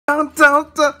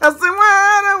don't. I say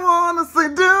what I want to say,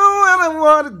 do what I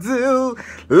want to do.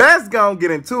 Let's go and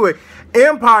get into it.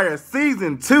 Empire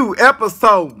Season 2,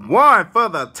 Episode 1 for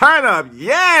the turn up.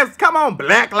 Yes, come on,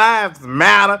 Black Lives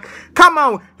Matter. Come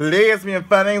on, lesbian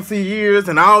financial years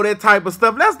and all that type of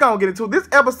stuff. Let's go and get into it. This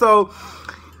episode,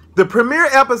 the premiere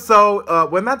episode,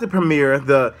 well, not the premiere,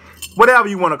 the whatever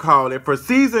you want to call it, for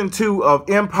Season 2 of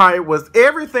Empire was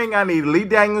everything I needed. Lee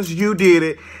Daniels, you did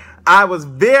it. I was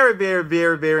very, very,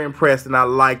 very, very impressed, and I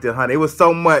liked it, honey. It was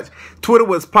so much. Twitter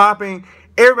was popping.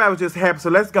 Everybody was just happy, so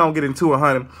let's go and get into it,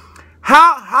 honey.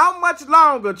 How much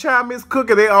longer, child, Miss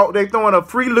Cookie? They throwing a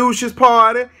free Lucius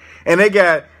party, and they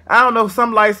got, I don't know,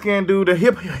 some light-skinned dude, the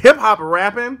hip-hop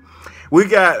rapping. We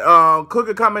got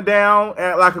Cookie coming down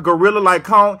like a gorilla, like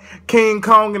King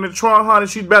Kong in the trunk, honey.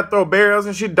 She's about to throw barrels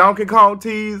and shit, Donkey Kong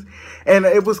tees. And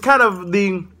it was kind of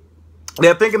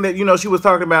they're thinking that, you know, she was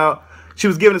talking about, she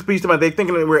was giving a speech about, they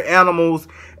thinking that we're animals,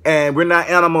 and we're not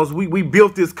animals. We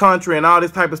built this country and all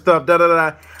this type of stuff,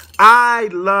 da-da-da. I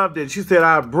loved it. She said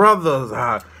our brothers,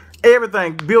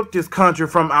 everything built this country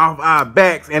from our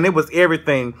backs, and it was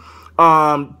everything.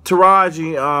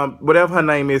 Taraji, whatever her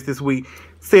name is this week,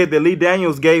 said that Lee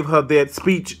Daniels gave her that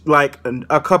speech like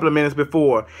a couple of minutes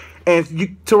before. And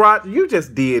Taraji, you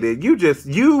just did it. You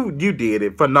did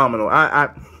it. Phenomenal.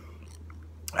 I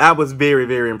was very,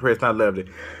 very impressed. I loved it.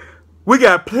 We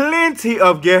got plenty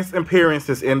of guest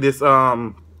appearances in this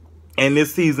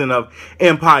season of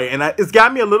Empire, and it's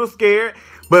got me a little scared,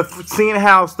 but seeing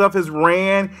how stuff is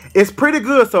ran, it's pretty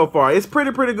good so far. It's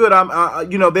pretty good.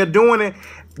 You know, they're doing it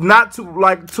not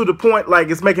to the point like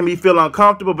it's making me feel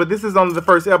uncomfortable, but this is only the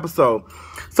first episode.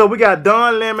 So we got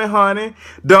Don Lemon, honey.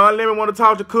 Don Lemon want to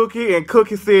talk to Cookie, and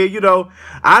Cookie said, you know,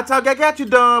 I got you,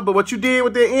 Don, but what you did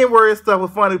with the N-word stuff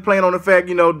was funny, playing on the fact,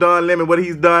 you know, Don Lemon, what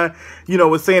he's done, you know,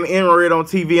 with saying N-word on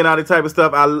TV and all that type of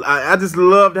stuff. I just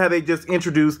loved how they just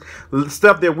introduced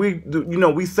stuff that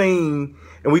we seen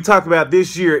and we talked about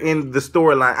this year in the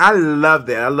storyline. I love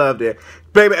that. I love that.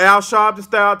 Baby, Al Sharpton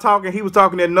started talking. He was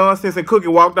talking that nonsense, and Cookie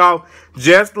walked off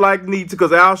just like Nita,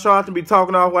 because Al Sharpton be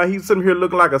talking off while he's sitting here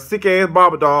looking like a sick-ass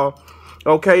barber doll.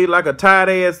 Okay, like a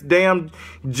tired-ass, damn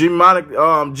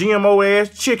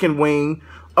GMO-ass chicken wing.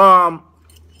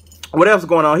 What else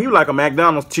going on? He was like a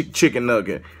McDonald's chicken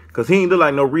nugget, because he ain't look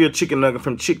like no real chicken nugget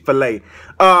from Chick-fil-A.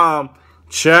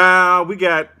 Child, we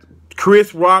got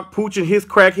Chris Rock pooching his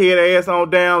crackhead ass on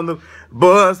down the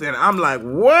bus, and I'm like,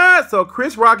 what? So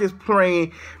Chris Rock is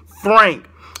playing Frank,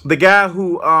 the guy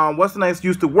who what's the name,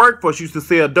 used to work for, she used to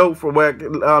sell dope for, where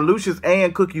Lucius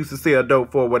and Cookie used to sell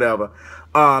dope for, whatever.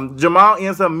 Jamal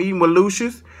ends up meeting with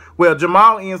Lucius. Well,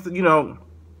 Jamal ends, you know,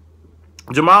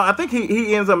 I think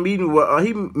he ends up meeting with,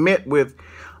 he met with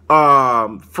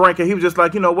Frank, and he was just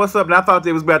like, you know, what's up? And I thought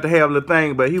they was about to have the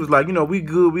thing, but he was like, you know, we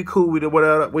good, we cool with it,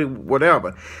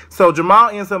 whatever. So Jamal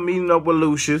ends up meeting up with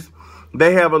Lucius.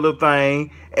 They have a little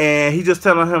thing, and he just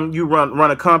telling him you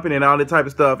run a company and all that type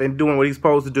of stuff, and doing what he's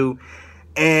supposed to do.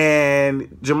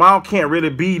 And Jamal can't really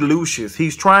be Lucius.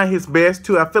 He's trying his best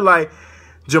to. I feel like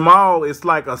Jamal is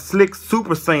like a slick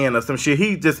Super Saiyan or some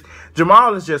shit.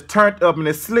 Jamal is just turned up, and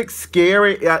it's slick,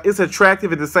 scary. It's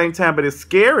attractive at the same time, but it's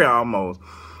scary almost.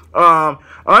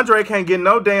 Andre can't get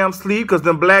no damn sleep because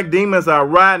them black demons are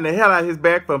riding the hell out of his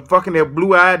back from fucking that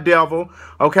blue-eyed devil.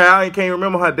 Okay, I can't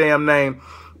remember her damn name.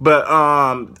 But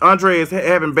Andre is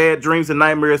having bad dreams and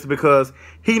nightmares because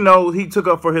he knows he took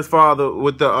up for his father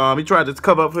with the he tried to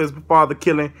cover up for his father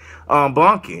killing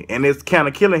Bunky, and it's kind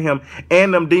of killing him.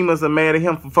 And them demons are mad at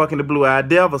him for fucking the blue-eyed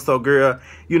devil. So, girl,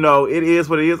 you know, it is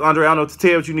what it is. Andre, I don't know what to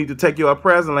tell you. You need to take your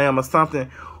Prazolam or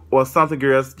something,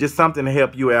 girl. Just something to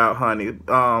help you out, honey.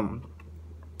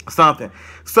 Something.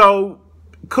 So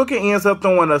Cookie ends up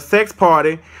throwing a sex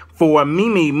party for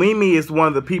Mimi. Mimi is one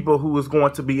of the people who is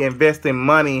going to be investing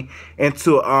money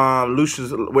into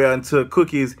Lucius, well, into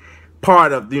Cookie's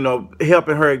part of, you know,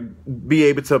 helping her be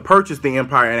able to purchase the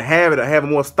Empire and have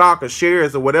more stock or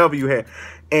shares or whatever you have.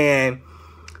 And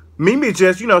Mimi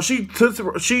just, you know, she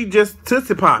just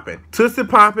pussy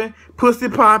popping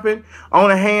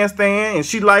on a handstand, and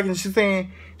she's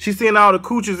saying. She's seeing all the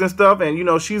cooches and stuff, and, you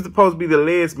know, she's supposed to be the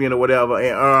lesbian or whatever.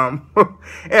 And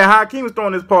and Hakeem is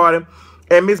throwing this party,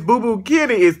 and Miss Boo Boo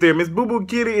Kitty is there. Miss Boo Boo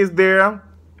Kitty is there,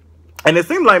 and it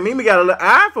seems like Mimi got a little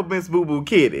eye for Miss Boo Boo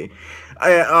Kitty.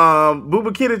 And Boo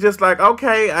Boo Kitty just like,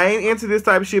 okay, I ain't into this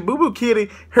type of shit. Boo Boo Kitty,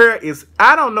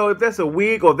 I don't know if that's a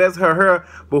wig or that's her hair,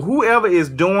 but whoever is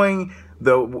doing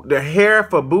the hair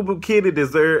for Boo Boo Kitty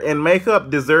and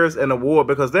makeup deserves an award,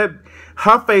 because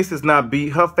her face is not beat.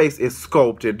 Her face is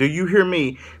sculpted. Do you hear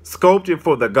me? Sculpted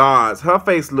for the gods. Her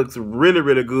face looks really,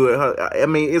 really good. I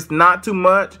mean, it's not too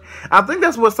much. I think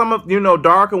that's what some of,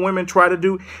 darker women try to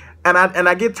do. And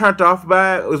I get turned off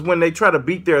by it is when they try to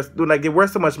beat like they wear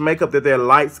so much makeup that they're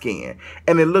light skinned,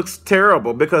 and it looks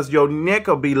terrible because your neck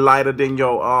will be lighter than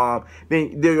your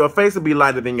face will be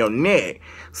lighter than your neck.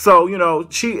 So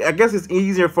I guess it's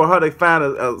easier for her to find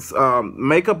a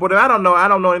makeup. Whatever. I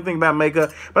don't know anything about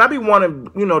makeup, but I be wanting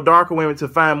darker women to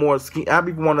find more skin. I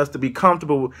be wanting us to be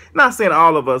comfortable. Not saying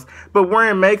all of us, but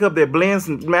wearing makeup that blends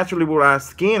naturally with our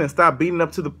skin and stop beating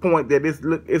up to the point that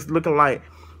it's looking like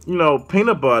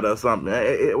peanut butter or something.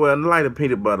 Well, light of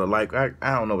peanut butter. Like, I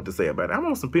don't know what to say about it. I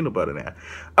want some peanut butter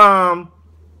now.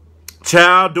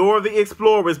 Child, Dora the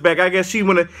Explorer is back. I guess she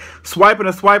went swiping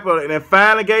and and then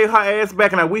finally gave her ass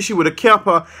back, and I wish she would have kept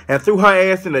her and threw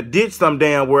her ass in the ditch some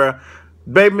damn where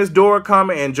baby Miss Dora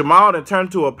coming and Jamal then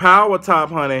turned to a power top,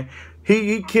 honey.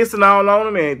 He kissing all on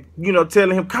him and,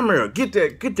 telling him, come here, get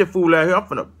that fool out here. I'm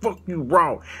finna fuck you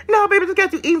raw. No, baby, just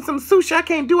got you eating some sushi. I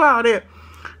can't do all that.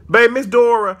 Baby, Miss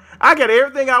Dora, I got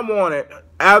everything I wanted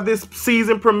out of this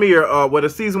season premiere, the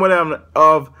season whatever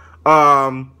of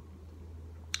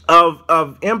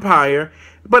Empire,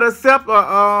 but except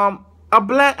a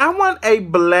black. I want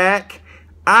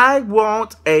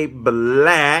a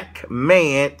black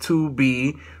man to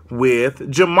be with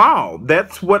Jamal.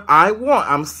 That's what I want.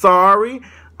 I'm sorry.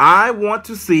 I want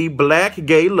to see black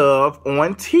gay love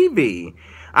on TV.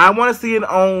 I want to see it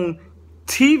on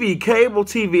TV, cable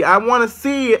TV. I want to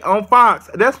see it on Fox.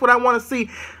 That's what I want to see.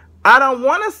 I don't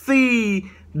want to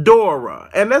see Dora.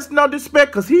 And that's no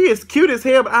disrespect, because he is cute as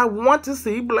hell, but I want to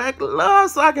see black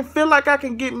love so I can feel like I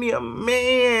can get me a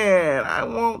man. I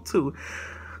want to.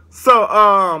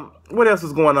 So, what else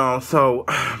is going on? So,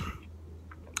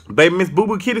 baby Miss Boo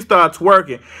Boo Kitty started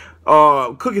twerking.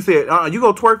 Cookie said, you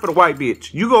go twerk for the white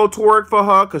bitch. You go twerk for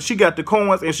her, because she got the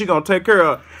coins and she gonna take care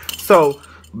of her. So,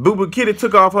 Boo Boo Kitty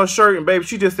took off her shirt, and baby,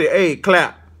 she just said, hey,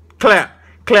 clap, clap,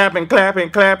 clapping, clapping,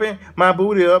 clapping, my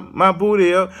booty up,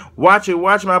 watch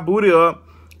my booty up.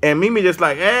 And Mimi just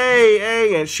like,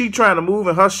 hey, and she trying to move,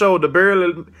 and her shoulder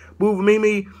barely move.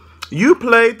 Mimi, you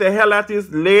played the hell out this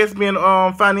lesbian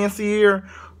financier,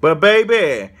 but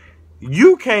baby,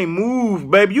 you can't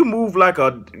move, baby. You move like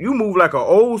a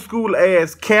old school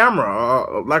ass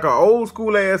camera, like a old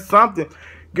school ass something.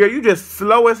 Girl, you just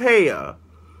slow as hell.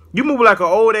 You move like an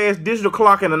old-ass digital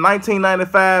clock in a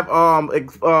 1995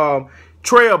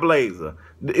 Trailblazer.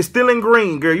 It's still in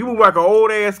green, girl. You move like an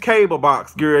old-ass cable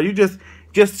box, girl. You just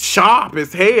sharp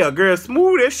as hell, girl.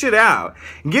 Smooth that shit out.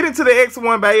 Get into the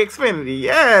X1 by Xfinity.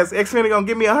 Yes, Xfinity gonna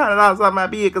give me $100 off my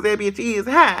bill because that bitch is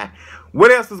high. What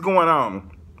else is going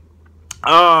on?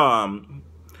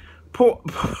 Poor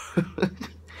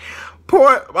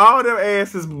all them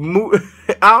asses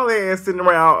all their ass sitting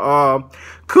around.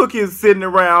 Cookies sitting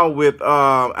around with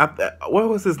what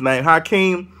was his name?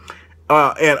 Hakeem.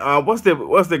 And what's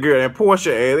the girl? And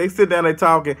Portia. And they sit down, they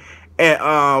talking.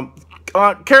 And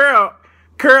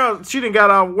Carol, she done got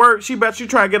off work. She trying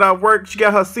to get off work. She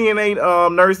got her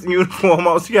CNA nursing uniform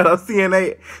on. She got her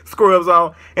CNA scrubs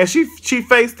on, and she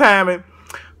FaceTiming.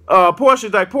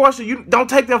 Portia's like, Portia, you don't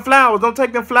take them flowers. Don't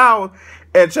take them flowers.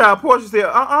 And child Portia said,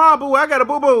 boo, I got a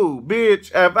boo-boo,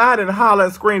 bitch. If I didn't holler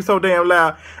and scream so damn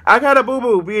loud, I got a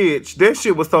boo-boo, bitch. That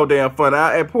shit was so damn funny.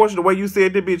 And Portia, the way you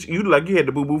said that, bitch, you like you had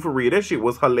the boo-boo for real. That shit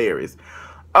was hilarious.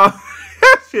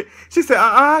 She said,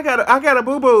 I got a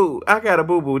boo-boo. I got a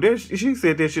boo-boo. She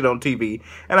said that shit on TV,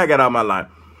 and I got all my life.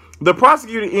 The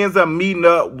prosecutor ends up meeting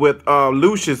up with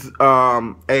Lucius,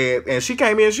 and she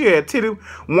came in. She had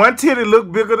one titty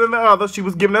looked bigger than the other. She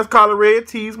was giving us collar red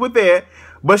tees with that.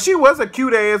 But she was a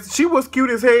cute ass. She was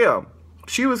cute as hell.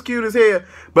 She was cute as hell.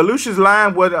 But Lucius'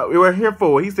 line was, we were here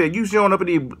for. He said, you showing up at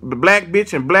the black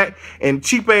bitch and black and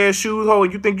cheap ass shoes, ho,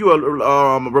 and you think you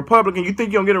a Republican, you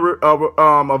think you don't get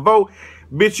a vote.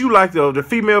 Bitch, you like the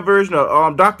female version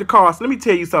of Dr. Carson. Let me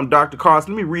tell you something, Dr.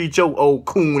 Carson. Let me read your old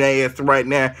coon ass right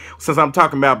now, since I'm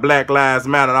talking about Black Lives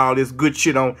Matter and all this good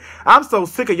shit on. I'm so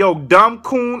sick of your dumb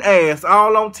coon ass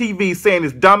all on TV saying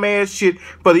this dumb ass shit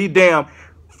for these damn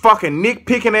fucking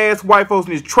nitpicking ass white folks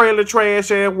and these trailer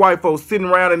trash ass white folks sitting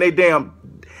around and they damn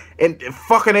and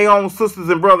fucking their own sisters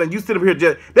and brothers, and you sit up here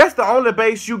just, that's the only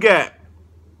base you got.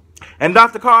 And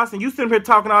Dr. Carson, you sitting here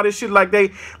talking all this shit like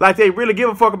they really give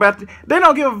a fuck about. They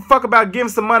don't give a fuck about giving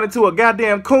some money to a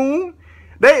goddamn coon.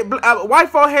 White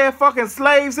folk had fucking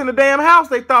slaves in the damn house.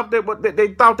 They thought they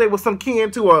was some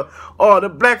kin to or the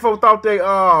black folk thought they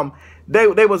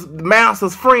was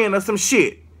Mouse's friend or some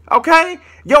shit. Okay?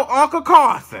 Your Uncle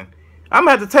Carson. I'm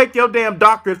going to have to take your damn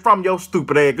doctorate from your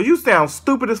stupid ass. Because you sound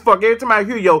stupid as fuck. Every time I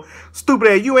hear your stupid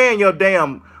ass, you and your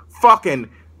damn fucking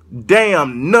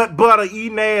nut butter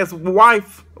eating ass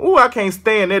wife. Ooh, I can't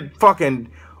stand that fucking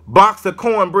box of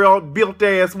cornbread built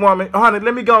ass woman. Honey,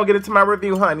 let me go and get into my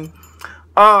review, honey.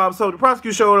 So the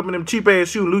prosecutor showed up in them cheap ass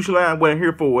shoes. Lucia Line wasn't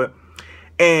here for it.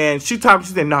 And she talking,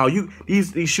 she said, no,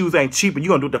 these shoes ain't cheap, and you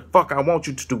gonna do what the fuck I want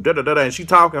you to do. Da, da, da, da. And she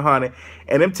talking, honey.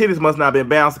 And them titties must not been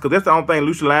bouncing, because that's the only thing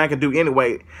Lucia Line can do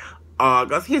anyway.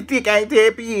 Because his dick ain't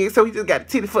that big, so he just got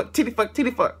titty fuck, titty fuck, titty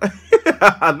fuck.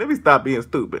 Let me stop being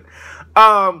stupid.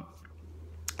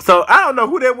 So I don't know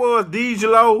who that was, DJ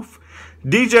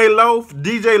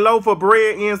Loaf of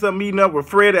Bread ends up meeting up with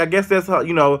Freddie. I guess that's her,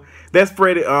 you know, that's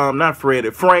Freddie, not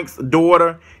Freddie, Frank's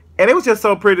daughter. And it was just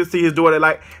so pretty to see his daughter.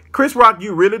 Like, Chris Rock,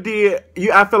 you really did,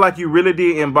 I feel like you really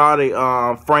did embody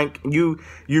Frank. You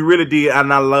really did,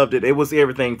 and I loved it. It was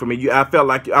everything for me. I felt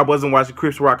like I wasn't watching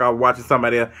Chris Rock, I was watching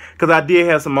somebody else. Because I did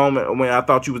have some moment when I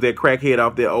thought you was that crackhead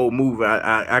off that old movie.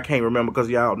 I can't remember because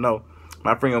y'all know.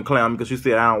 My friend gonna clown me because she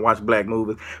said I don't watch black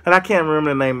movies. And I can't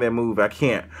remember the name of that movie. I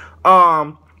can't.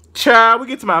 Child, we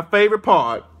get to my favorite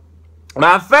part.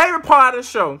 My favorite part of the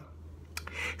show.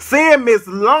 Seeing Miss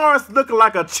Lawrence looking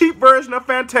like a cheap version of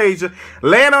Fantasia,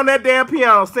 laying on that damn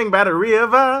piano, sing by the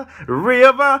river,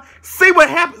 river. See what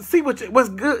happens. See what's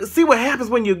good. See what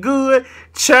happens when you're good,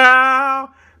 child.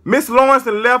 Miss Lawrence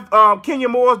and left Kenya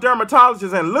Moore's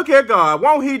dermatologist, and look at God.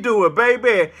 Won't he do it,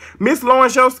 baby? Miss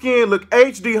Lawrence, your skin look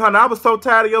HD, honey. I was so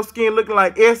tired of your skin looking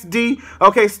like SD.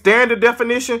 Okay, standard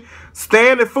definition,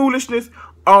 standard foolishness.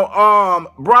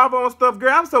 Bravo and stuff,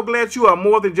 girl. I'm so glad you are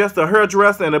more than just a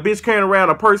hairdresser and a bitch carrying around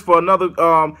a purse for another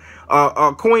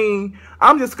queen.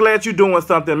 I'm just glad you're doing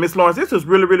something, Miss Lawrence. This is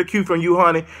really, really cute from you,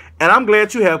 honey. And I'm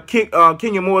glad you have kicked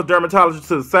Kenya Moore's dermatologist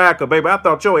to the side, cause baby, I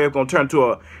thought your ass gonna turn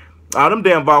to all them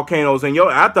damn volcanoes in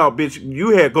I thought, bitch, you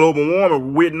had global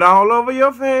warming written all over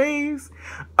your face.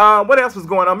 What else was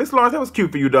going on? Miss Lawrence, that was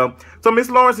cute for you, though. So Miss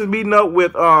Lawrence is meeting up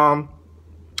with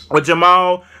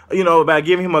Jamal, you know, about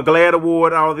giving him a GLAAD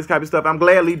award and all this type of stuff. I'm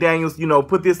glad Lee Daniels, you know,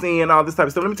 put this in, all this type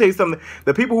of stuff. Let me tell you something.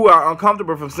 The people who are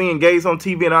uncomfortable from seeing gays on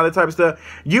TV and all that type of stuff,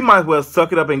 you might as well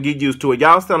suck it up and get used to it.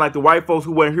 Y'all sound like the white folks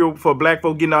who weren't here for black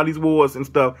folks getting all these awards and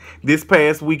stuff this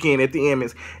past weekend at the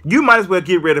Emmys. You might as well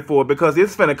get ready for it, because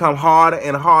it's finna come harder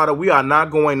and harder. We are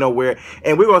not going nowhere.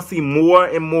 And we're going to see more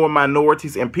and more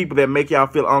minorities and people that make y'all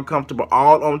feel uncomfortable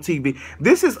all on TV.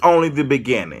 This is only the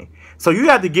beginning. So you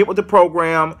have to get with the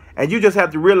program, and you just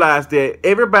have to realize that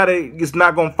everybody is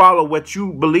not going to follow what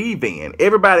you believe in.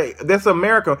 Everybody, that's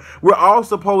America. We're all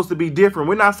supposed to be different.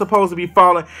 We're not supposed to be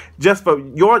following just for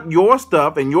your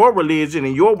stuff and your religion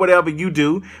and your whatever you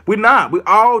do. We're not. We're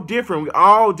all different. We're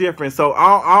all different. So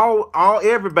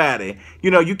everybody, you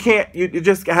know, you can't, you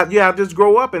have to just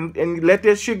grow up and let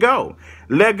that shit go.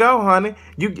 Let go, honey.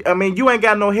 I mean, you ain't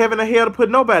got no heaven or hell to put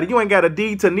nobody. You ain't got a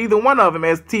deed to neither one of them,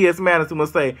 as T.S. Madison would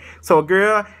say. So,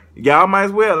 girl, y'all might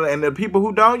as well. And the people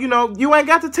who don't, you know, you ain't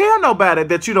got to tell nobody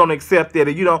that you don't accept it.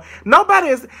 Or you don't. Nobody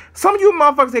is. Some of you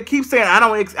motherfuckers that keep saying, I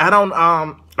don't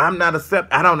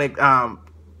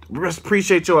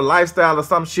appreciate your lifestyle or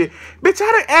some shit. Bitch, I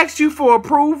didn't ask you for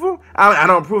approval. I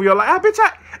don't approve your life. Bitch,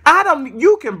 I don't.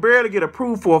 You can barely get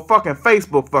approved for a fucking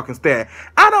Facebook fucking stat.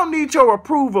 I don't need your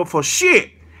approval for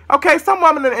shit. Okay, some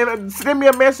woman send me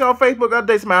a message on Facebook the other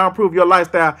day, saying I don't approve your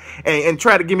lifestyle and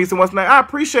try to give me some what's name. I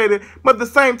appreciate it, but at the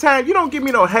same time, you don't give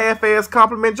me no half-ass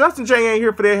compliment. Justin J ain't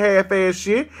here for that half-ass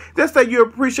shit. Just say you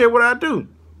appreciate what I do.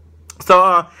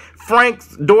 So,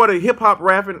 Frank's daughter hip-hop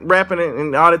rapping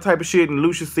and all that type of shit, and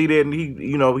Lucius see that, and he,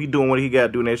 you know, he doing what he got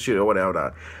to do in that shit or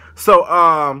whatever.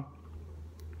 So,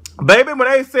 baby, when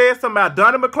they said something about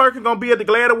Donnie McClurkin gonna be at the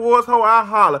GLAAD Awards, ho, I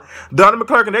holler. Donnie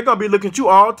McClurkin, they're gonna be looking at you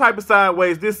all type of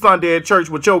sideways this Sunday at church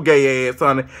with your gay ass,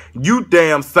 honey. You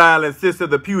damn silent sister of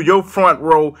the pew, your front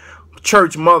row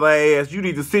church mother ass. You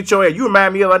need to sit your ass. You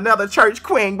remind me of another church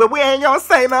queen, but we ain't gonna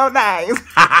say no names.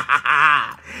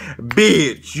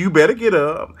 Bitch, you better get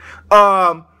up.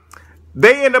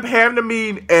 They end up having to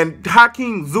meet, and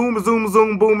Hakeem zoom,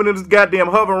 booming in this goddamn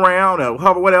hover around, or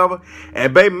hover whatever.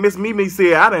 And baby, Miss Mimi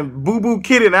said, I done boo-boo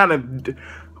kitty, and I done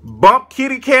bump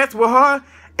kitty cats with her,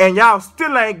 and y'all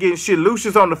still ain't getting shit.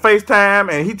 Lucius on the FaceTime,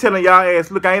 and he telling y'all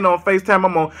ass, look, I ain't on FaceTime,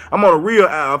 I'm on a real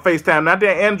FaceTime, not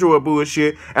that Android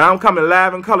bullshit, and I'm coming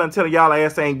live in color and telling y'all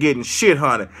ass ain't getting shit,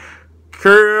 honey.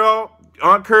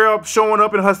 Aunt Curl showing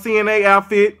up in her CNA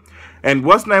outfit, and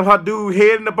what's name, her dude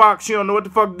head in the box, she don't know what the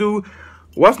fuck do.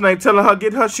 What's name telling her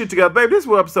get her shit together. Baby, this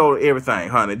was episode of everything,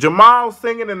 honey. Jamal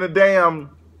singing in the damn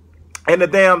And the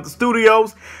damn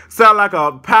studios sound like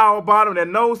a power bottom that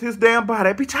knows his damn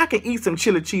body. Bitch, I can eat some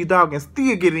chili cheese dog and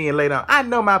still get in later. I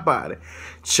know my body.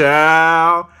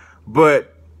 Child.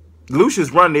 But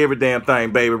Lucius running every damn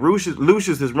thing, baby.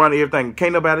 Lucius is running everything.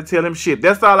 Can't nobody tell him shit.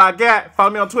 That's all I got.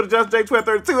 Follow me on Twitter,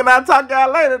 JustJ1232, and I'll talk to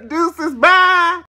y'all later. Deuces, bye.